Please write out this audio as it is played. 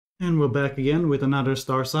And we're back again with another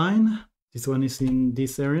star sign. This one is in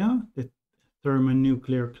this area, the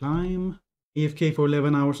thermonuclear climb. AFK for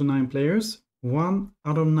 11 hours and 9 players. 1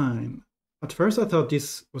 out of 9. At first I thought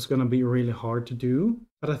this was gonna be really hard to do,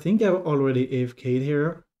 but I think I've already AFK'd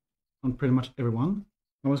here on pretty much everyone.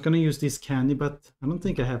 I was gonna use this candy, but I don't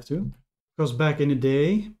think I have to. Because back in the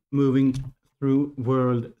day, moving through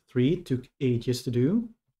World 3 took ages to do.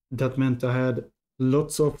 That meant I had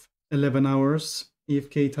lots of 11 hours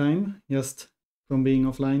AFK time, just from being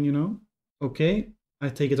offline, you know. Okay, I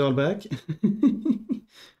take it all back.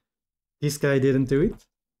 This guy didn't do it.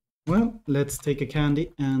 Well, let's take a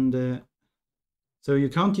candy and... so you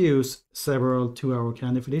can't use several 2-hour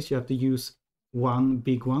candy for this. You have to use one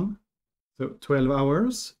big one. So 12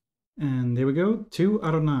 hours. And there we go, 2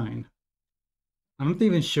 out of 9. I'm not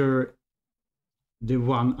even sure the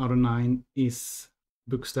 1 out of 9 is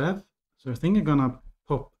Bookstaff. So I think I'm gonna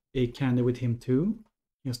pop a candy with him too,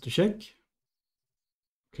 just to check.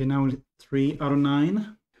 Okay, now 3 out of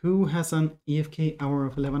 9. Who has an EFK hour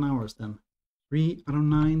of 11 hours then? 3 out of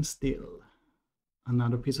 9 still.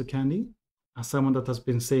 Another piece of candy. As someone that has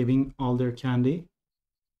been saving all their candy,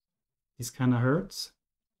 this kind of hurts.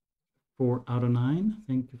 4 out of 9.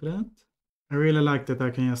 Thank you for that. I really like that I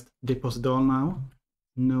can just deposit all now,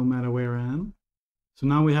 no matter where I am. So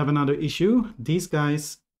now we have another issue. These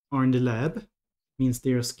guys are in the lab. Means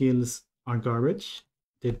their skills are garbage.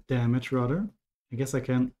 The damage rather. I guess I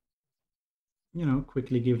can, you know,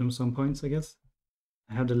 quickly give them some points, I guess.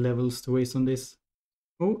 I have the levels to waste on this.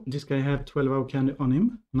 Oh, this guy had 12-hour candy on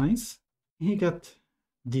him. Nice. He got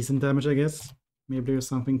decent damage, I guess. Maybe there's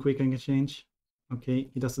something quick I can change. Okay,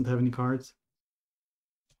 he doesn't have any cards.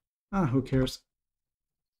 Ah, who cares?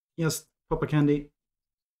 Just pop a candy.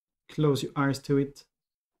 Close your eyes to it.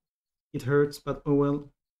 It hurts, but oh well.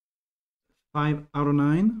 5 out of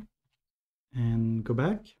 9. And go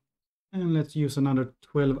back. And let's use another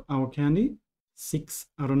 12-hour candy. 6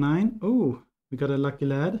 out of 9. Oh, we got a lucky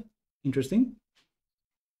lad. Interesting.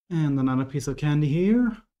 And another piece of candy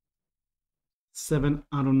here. 7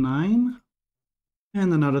 out of 9.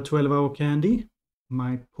 And another 12-hour candy.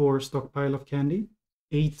 My poor stockpile of candy.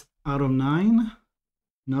 8 out of 9.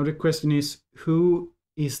 Now the question is, who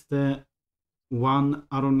is the 1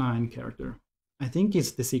 out of 9 character? I think it's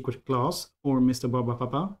the secret class or Mr. Baba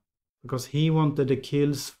Papa, because he wanted the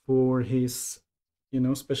kills for his, you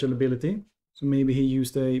know, special ability. So maybe he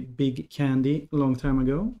used a big candy a long time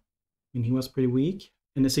ago when he was pretty weak.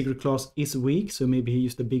 And the secret class is weak, so maybe he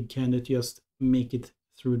used a big candy to just make it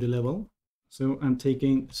through the level. So I'm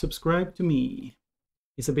taking subscribe to me.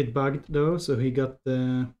 It's a bit bugged though, so he got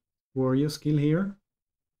the warrior skill here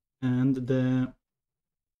and the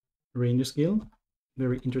ranger skill.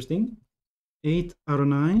 Very interesting. 8 out of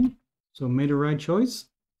 9. So made the right choice.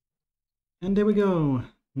 And there we go.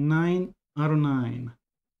 9 out of 9.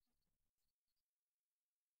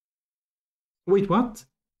 Wait, what?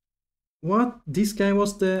 What? This guy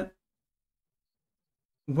was the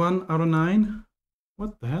 1 out of 9?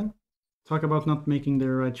 What the hell? Talk about not making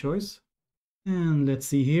the right choice. And let's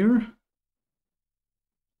see here.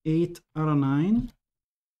 8 out of 9.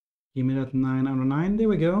 Give me that 9 out of 9. There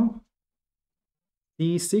we go.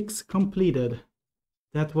 D6 completed.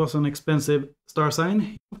 That was an expensive star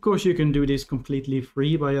sign. Of course you can do this completely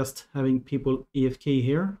free by just having people AFK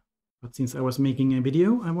here. But since I was making a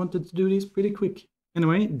video, I wanted to do this pretty quick.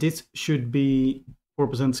 Anyway, this should be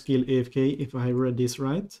 4% skill AFK if I read this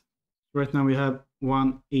right. Right now we have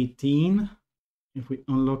 118. If we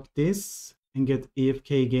unlock this and get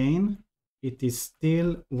AFK gain, it is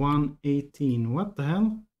still 118. What the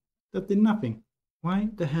hell? That did nothing. Why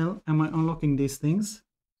the hell am I unlocking these things?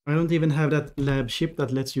 I don't even have that lab ship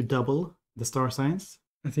that lets you double the star signs.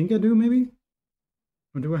 I think I do, maybe?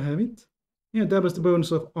 Or do I have it? Yeah, doubles the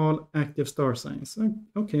bonus of all active star signs.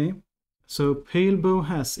 Okay. So Palebow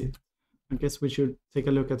has it. I guess we should take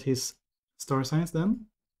a look at his star signs then.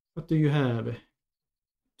 What do you have?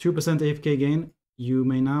 2% AFK gain. You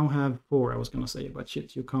may now have 4, I was gonna say, but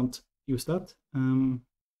shit, you can't use that.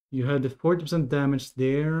 You had the 40% damage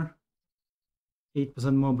there.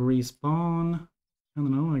 8% mob respawn. I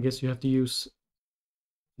don't know, I guess you have to use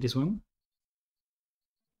this one.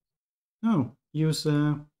 No, use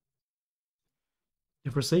the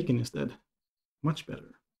Forsaken instead. Much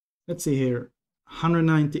better. Let's see here.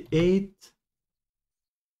 198.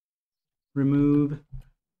 Remove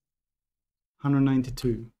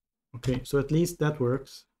 192. Okay, so at least that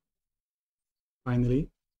works. Finally.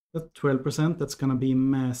 That's 12%, that's gonna be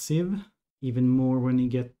massive. Even more when you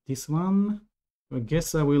get this one. I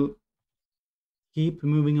guess I will keep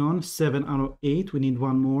moving on. 7 out of 8. We need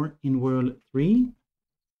one more in World 3.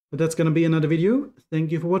 But that's going to be another video.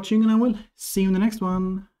 Thank you for watching, and I will see you in the next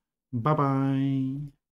one. Bye bye.